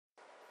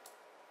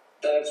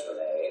Thanks,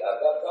 Renee.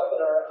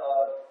 Governor,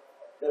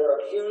 there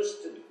appears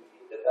to be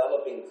a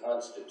developing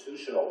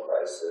constitutional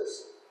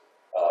crisis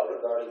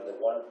regarding the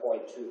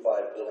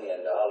 $1.25 billion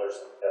in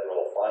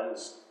federal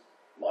funds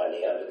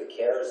money under the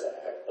CARES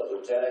Act. The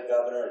Lieutenant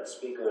Governor and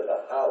Speaker of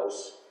the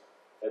House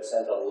have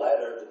sent a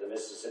letter to the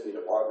Mississippi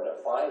Department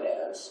of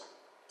Finance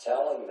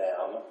telling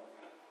them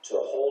to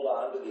hold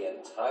on to the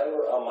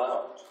entire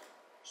amount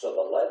so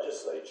the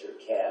legislature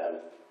can,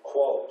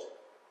 quote,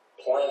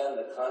 plan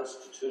the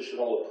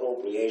constitutional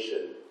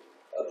appropriation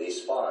of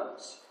these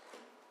funds.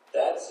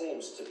 That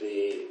seems to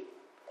be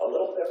a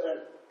little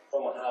different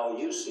from how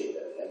you see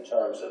it in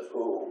terms of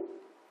who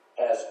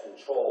has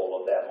control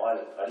of that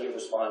money. How do you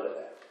respond to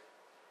that?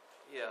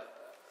 Yeah,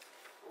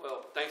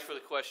 well, thanks for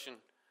the question,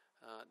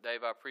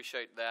 Dave. I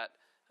appreciate that.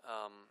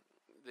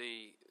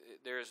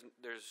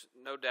 There's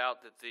no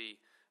doubt that the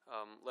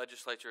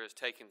legislature has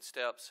taken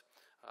steps.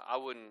 I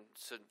wouldn't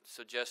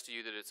suggest to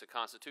you that it's a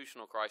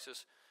constitutional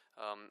crisis.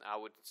 I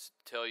would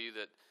tell you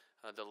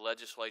that the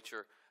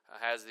legislature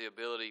has the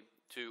ability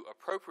to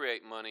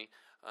appropriate money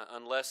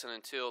unless and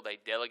until they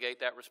delegate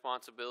that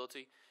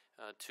responsibility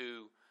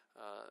to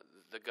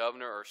the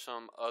governor or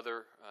some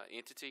other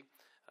entity.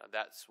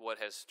 That's what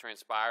has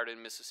transpired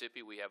in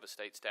Mississippi. We have a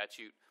state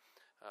statute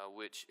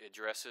which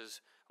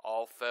addresses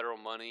all federal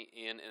money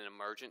in an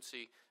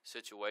emergency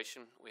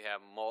situation. We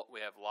have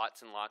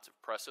lots and lots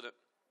of precedent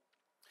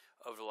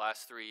over the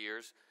last 3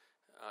 years.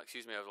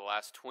 Over the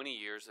last 20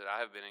 years that I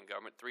have been in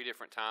government. 3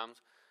 different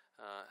times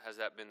has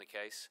that been the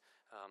case,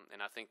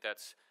 and I think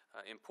that's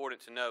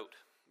important to note.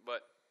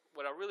 But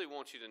what I really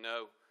want you to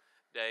know,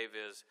 Dave,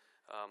 is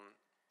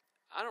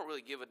I don't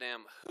really give a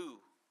damn who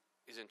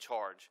is in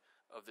charge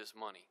of this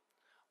money.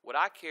 What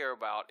I care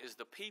about is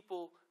the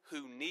people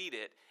who need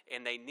it,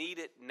 and they need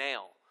it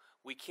now.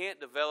 We can't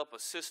develop a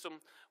system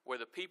where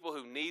the people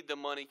who need the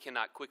money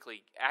cannot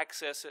quickly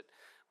access it.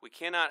 We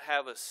cannot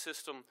have a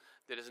system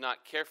that is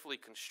not carefully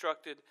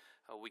constructed.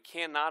 We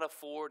cannot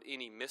afford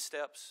any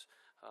missteps.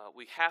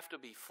 We have to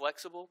be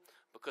flexible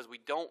because we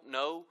don't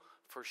know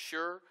for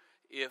sure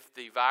if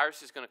the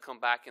virus is going to come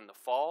back in the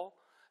fall.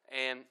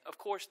 And, of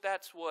course,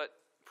 that's what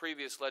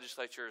previous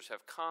legislatures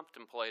have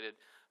contemplated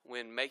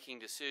when making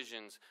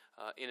decisions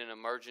in an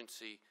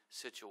emergency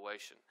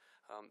situation.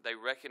 They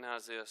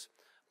recognize this,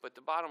 but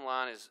the bottom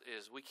line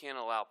is we can't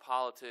allow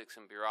politics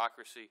and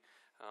bureaucracy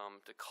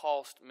to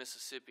cost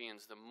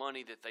Mississippians the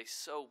money that they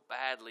so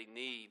badly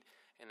need,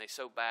 and they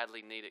so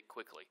badly need it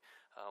quickly.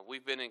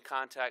 We've been in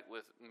contact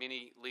with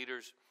many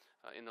leaders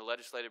in the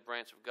legislative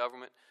branch of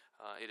government.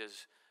 It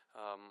is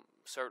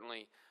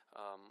certainly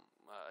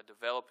a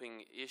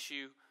developing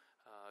issue,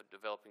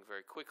 developing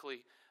very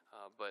quickly,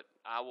 but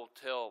I will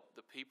tell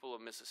the people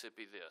of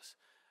Mississippi this.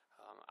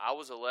 I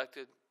was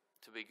elected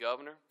to be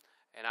governor,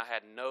 and I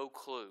had no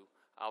clue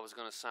I was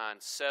going to sign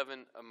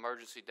 7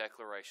 emergency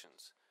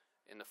declarations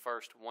in the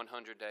first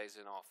 100 days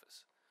in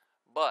office.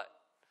 But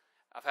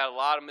I've had a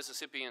lot of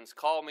Mississippians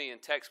call me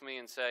and text me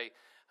and say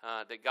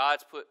that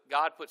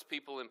God puts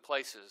people in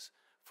places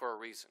for a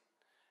reason.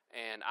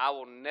 And I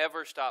will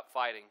never stop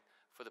fighting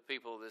for the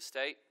people of this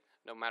state,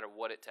 no matter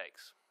what it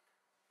takes.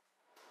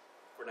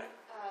 Renee.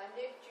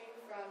 Nick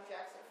June from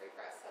Jackson Free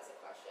Press has a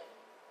question.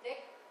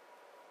 Nick?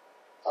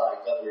 Hi,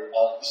 Governor.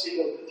 You speak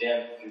of the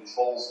dam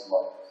controls the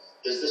money.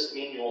 Does this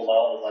mean you'll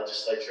allow the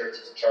legislature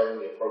to determine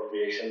the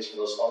appropriations for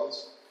those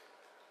funds?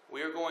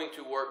 We are going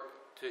to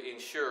work to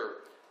ensure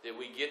that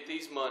we get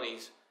these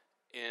monies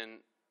in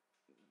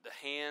the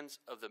hands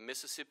of the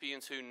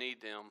Mississippians who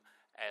need them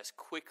as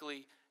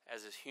quickly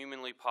as is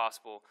humanly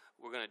possible.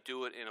 We're going to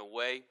do it in a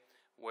way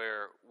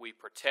where we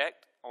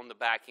protect on the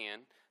back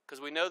end,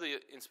 because we know the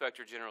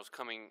Inspector General is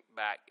coming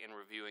back and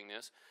reviewing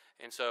this,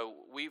 and so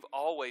we've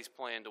always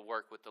planned to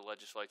work with the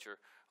legislature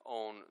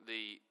on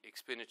the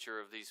expenditure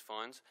of these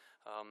funds.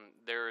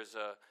 There is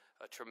a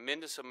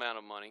tremendous amount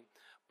of money,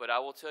 but I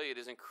will tell you it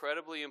is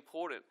incredibly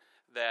important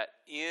that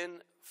in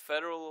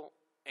federal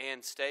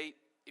and state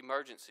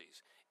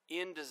emergencies,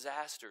 in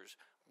disasters,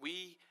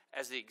 we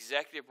as the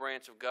executive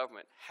branch of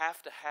government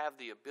have to have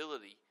the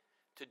ability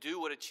to do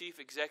what a chief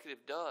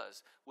executive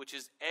does, which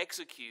is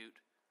execute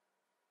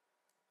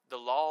the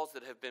laws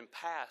that have been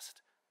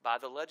passed by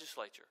the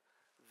legislature.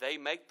 They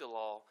make the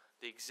law,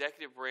 the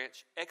executive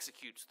branch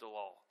executes the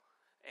law.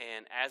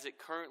 And as it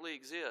currently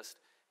exists,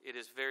 it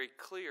is very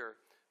clear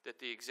that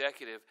the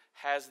executive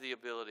has the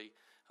ability,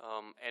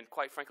 and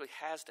quite frankly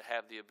has to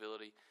have the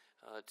ability,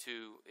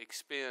 to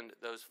expend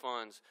those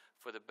funds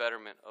for the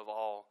betterment of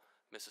all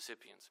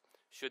Mississippians.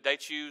 Should they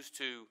choose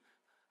to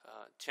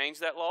change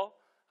that law,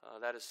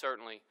 that is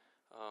certainly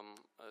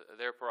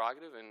their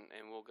prerogative,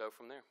 and we'll go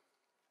from there.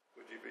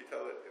 Would you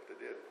veto it if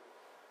they did?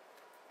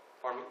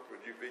 Pardon me?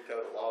 Would you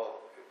veto the law,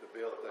 the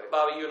bill if they...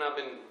 Bobby, you and I have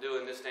been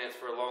doing this dance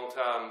for a long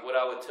time. What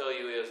I would tell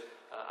you is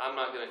I'm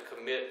not going to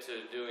commit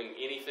to doing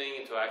anything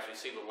until I actually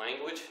see the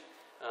language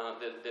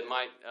that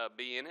might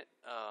be in it.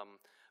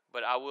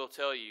 But I will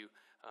tell you,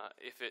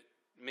 if it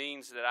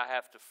means that I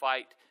have to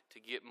fight to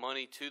get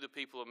money to the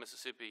people of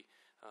Mississippi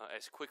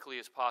as quickly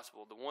as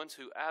possible. The ones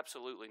who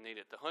absolutely need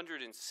it, the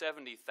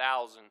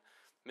 170,000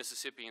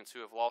 Mississippians who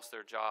have lost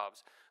their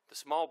jobs, the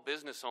small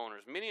business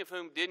owners, many of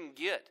whom didn't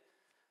get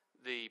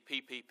the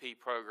PPP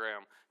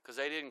program because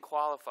they didn't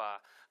qualify,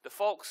 the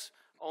folks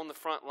on the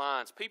front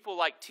lines, people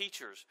like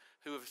teachers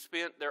who have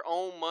spent their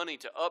own money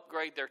to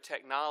upgrade their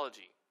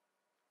technology,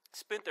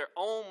 so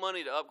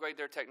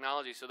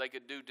they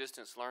could do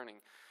distance learning.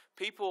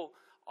 People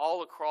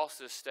all across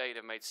this state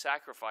have made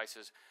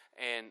sacrifices,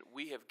 and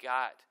we have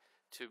got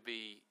to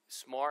be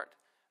smart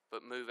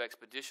but move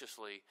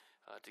expeditiously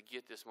to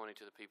get this money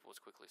to the people as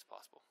quickly as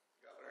possible.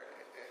 Governor,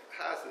 and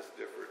how is this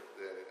different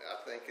than, I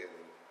think in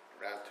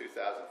around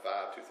 2005,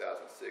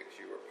 2006,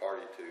 you were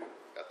party to,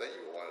 I think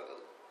you were one of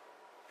the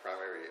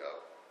primary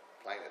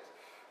plaintiffs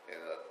in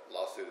a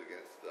lawsuit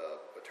against the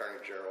Attorney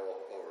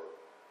General over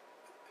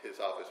his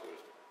office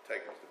was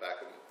taking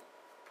tobacco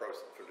for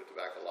the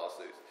tobacco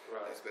lawsuits,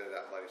 right, and spending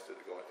that money instead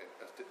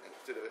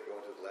of it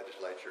going to the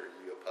legislature.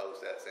 You oppose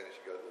that, saying it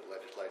should go to the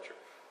legislature.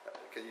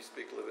 Can you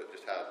speak a little bit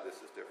just how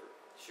this is different?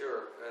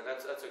 Sure, and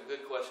that's a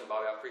good question,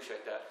 Bobby. I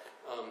appreciate that.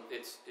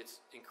 It's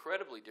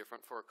incredibly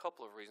different for a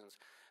couple of reasons.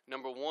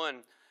 Number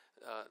one,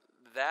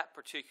 that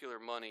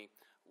particular money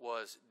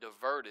was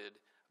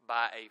diverted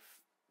by a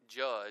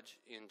judge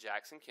in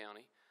Jackson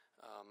County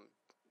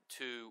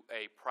to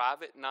a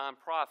private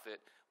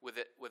nonprofit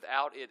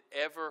without it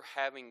ever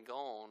having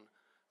gone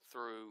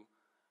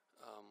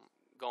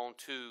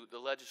to the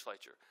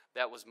legislature.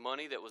 That was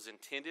money that was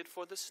intended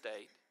for the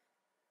state,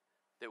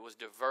 that was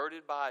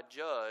diverted by a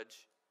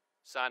judge,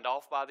 signed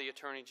off by the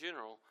Attorney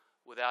General,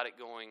 without it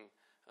going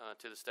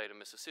to the state of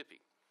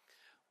Mississippi.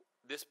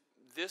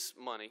 This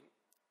money,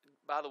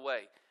 by the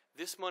way,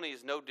 this money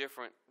is no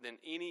different than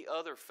any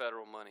other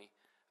federal money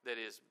that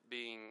is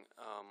being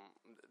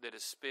that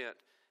is spent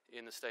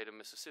in the state of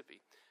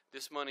Mississippi.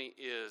 This money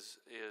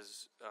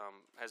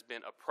has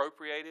been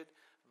appropriated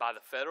by the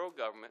federal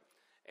government,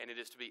 and it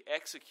is to be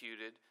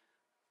executed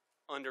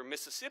under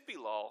Mississippi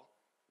law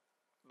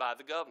by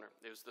the governor.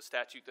 It was the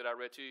statute that I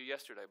read to you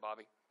yesterday,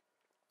 Bobby.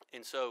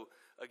 And so,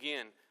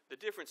 again, the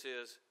difference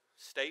is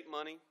state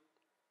money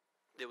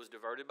that was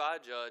diverted by a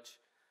judge,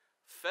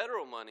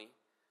 federal money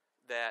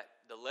that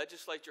the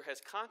legislature has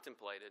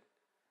contemplated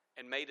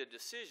and made a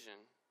decision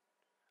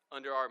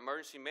under our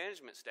emergency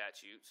management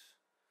statutes,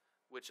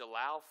 which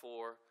allow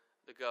for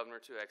the governor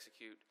to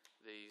execute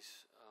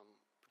these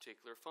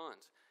particular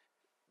funds.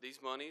 These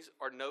monies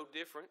are no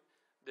different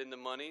than the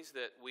monies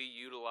that we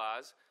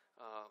utilize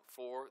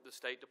for the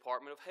State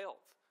Department of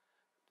Health.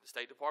 The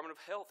State Department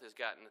of Health has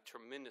gotten a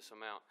tremendous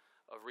amount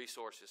of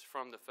resources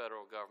from the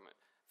federal government.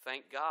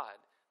 Thank God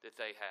that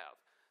they have.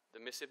 The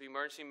Mississippi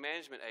Emergency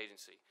Management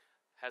Agency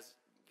has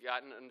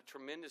gotten a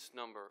tremendous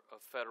number of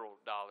federal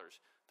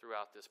dollars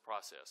throughout this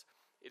process.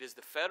 It is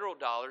the federal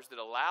dollars that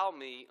allow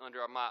me, under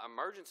my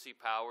emergency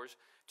powers,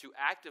 to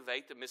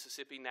activate the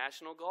Mississippi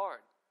National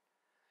Guard.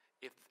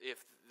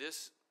 If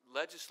this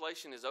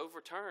legislation is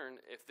overturned,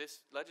 if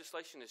this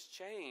legislation is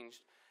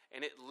changed,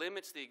 and it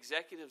limits the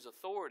executive's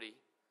authority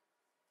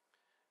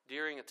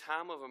during a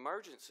time of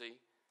emergency,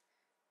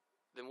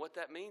 then what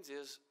that means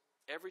is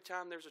every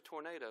time there's a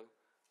tornado,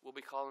 we'll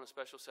be calling a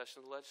special session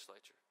of the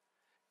legislature.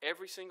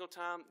 Every single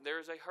time there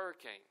is a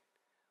hurricane,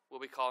 we'll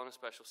be calling a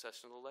special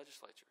session of the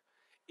legislature.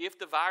 If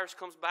the virus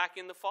comes back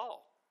in the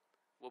fall,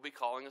 we'll be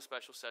calling a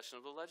special session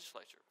of the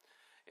legislature.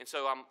 And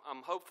so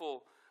I'm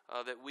hopeful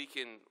that we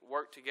can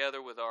work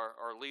together with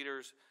our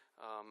leaders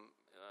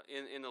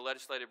in the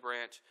legislative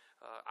branch.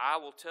 I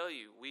will tell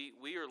you,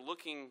 we are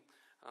looking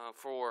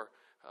for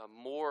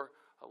more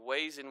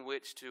ways in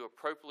which to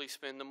appropriately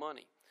spend the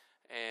money.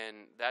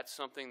 And that's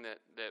something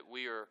that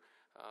we are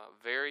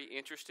very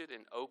interested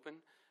and open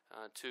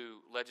to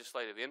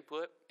legislative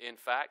input. In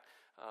fact,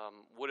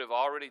 would have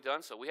already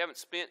done so. We haven't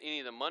spent any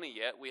of the money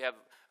yet. We have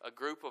a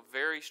group of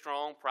very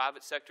strong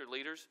private sector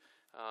leaders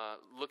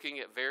looking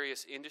at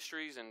various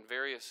industries and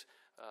various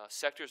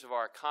sectors of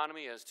our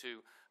economy as to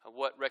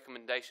what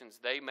recommendations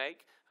they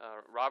make.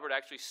 Robert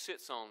actually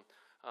sits on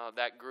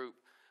that group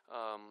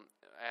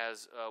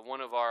as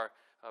one of our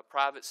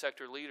private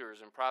sector leaders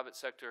and private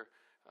sector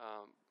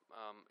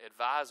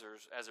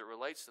advisors as it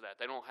relates to that.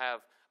 They don't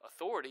have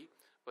authority,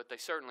 but they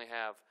certainly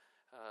have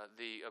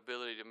the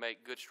ability to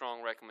make good,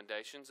 strong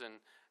recommendations, and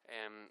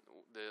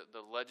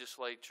the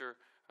legislature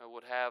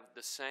would have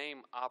the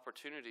same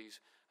opportunities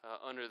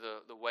under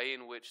the way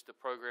in which the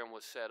program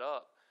was set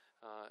up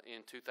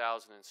in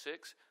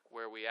 2006,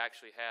 where we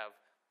actually have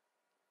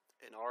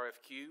an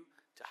RFQ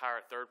to hire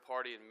a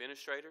third-party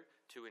administrator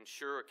to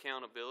ensure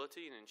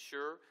accountability and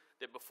ensure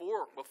that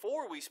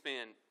before we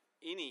spend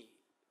any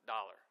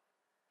dollar,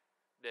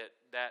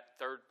 that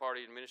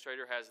third-party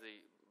administrator has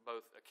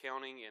both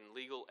accounting and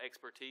legal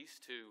expertise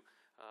to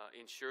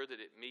ensure that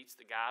it meets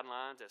the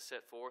guidelines as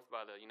set forth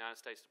by the United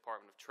States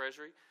Department of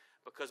Treasury,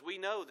 because we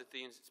know that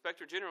the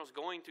Inspector General is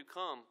going to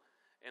come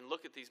and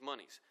look at these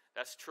monies.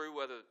 That's true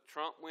whether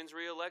Trump wins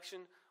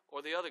re-election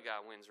or the other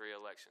guy wins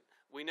re-election.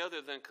 We know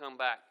they're going to come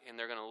back and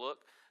they're going to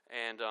look,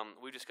 and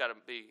we just got to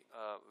be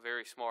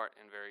very smart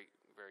and very,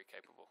 very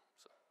capable.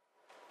 So.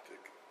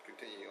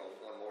 continue on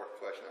one more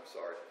question, I'm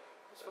sorry.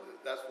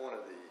 That's one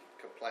of the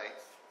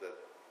complaints that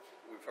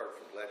we've heard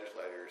from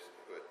legislators,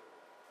 but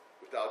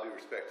with all due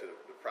respect to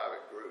the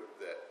private group,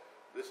 that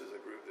this is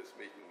a group that's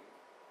meeting,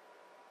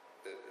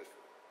 that as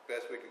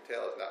best we can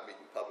tell, is not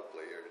meeting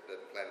publicly or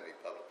doesn't plan to meet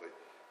publicly,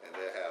 and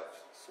they have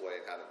sway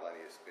in how the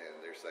money is spent.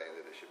 They're saying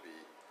that it should be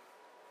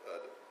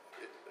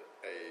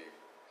a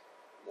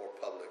more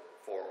public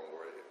forum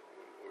where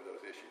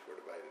those issues were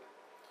debated.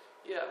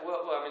 Yeah,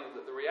 well, I mean,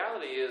 the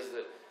reality is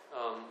that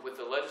with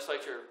the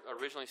legislature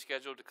originally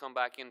scheduled to come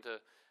back into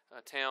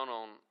town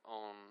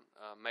on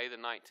May the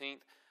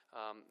 19th,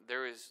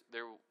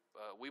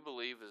 we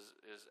believe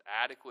is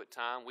adequate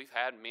time. We've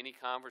had many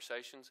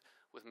conversations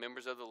with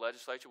members of the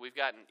legislature. We've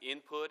gotten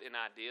input and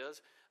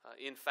ideas.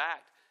 In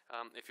fact,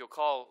 if you'll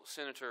call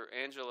Senator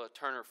Angela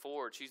Turner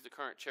Ford, she's the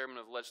current chairman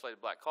of the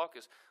Legislative Black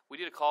Caucus, we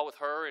did a call with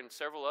her and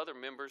several other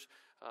members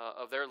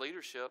of their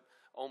leadership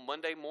on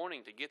Monday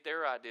morning to get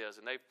their ideas,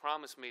 and they've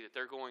promised me that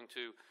they're going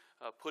to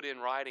put in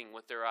writing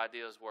what their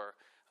ideas were.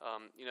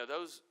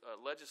 Those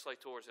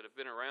legislators that have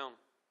been around,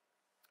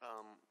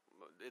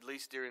 at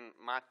least during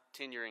my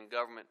tenure in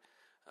government,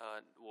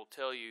 will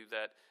tell you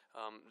that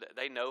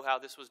they know how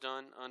this was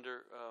done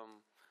under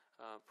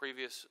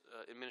previous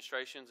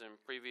administrations and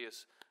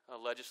previous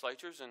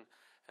legislatures.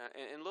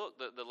 And look,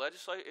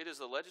 it is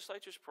the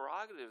legislature's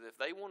prerogative. If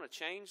they want to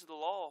change the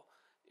law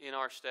in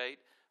our state,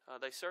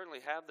 they certainly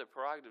have the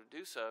prerogative to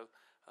do so.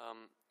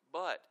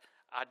 But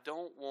I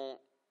don't want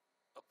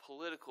a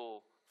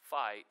political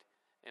fight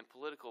and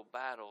political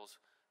battles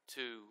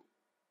to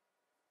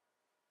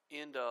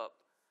end up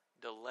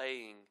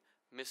delaying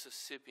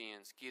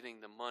Mississippians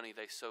getting the money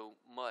they so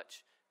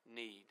much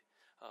need.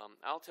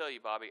 I'll tell you,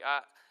 Bobby,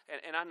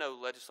 and I know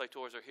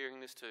legislators are hearing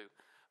this too,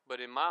 but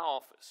in my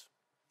office,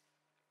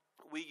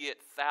 we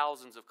get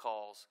thousands of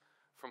calls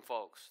from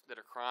folks that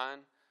are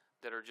crying,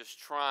 that are just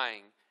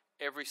trying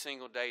every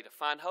single day to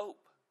find hope.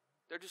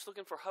 They're just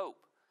looking for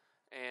hope.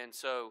 And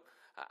so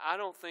I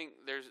don't think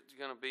there's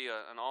going to be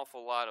an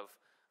awful lot of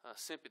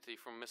sympathy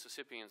from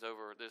Mississippians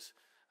over this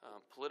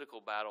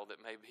political battle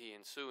that may be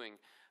ensuing.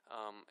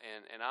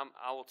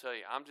 I will tell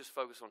you, I'm just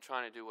focused on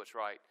trying to do what's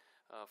right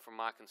for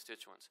my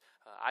constituents.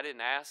 I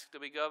didn't ask to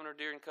be governor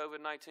during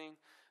COVID-19.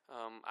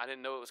 I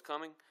didn't know it was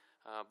coming,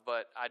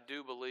 but I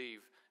do believe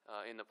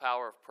in the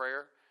power of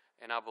prayer,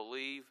 and I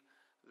believe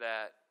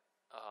that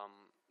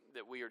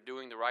that we are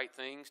doing the right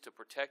things to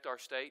protect our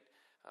state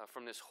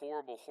from this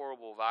horrible,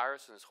 horrible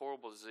virus and this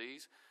horrible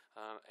disease.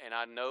 And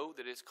I know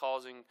that it's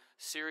causing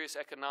serious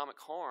economic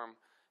harm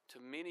to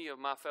many of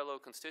my fellow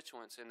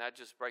constituents, and that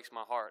just breaks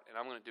my heart. And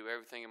I'm going to do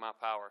everything in my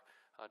power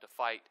to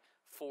fight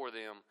for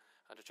them,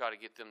 to try to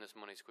get them this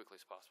money as quickly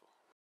as possible.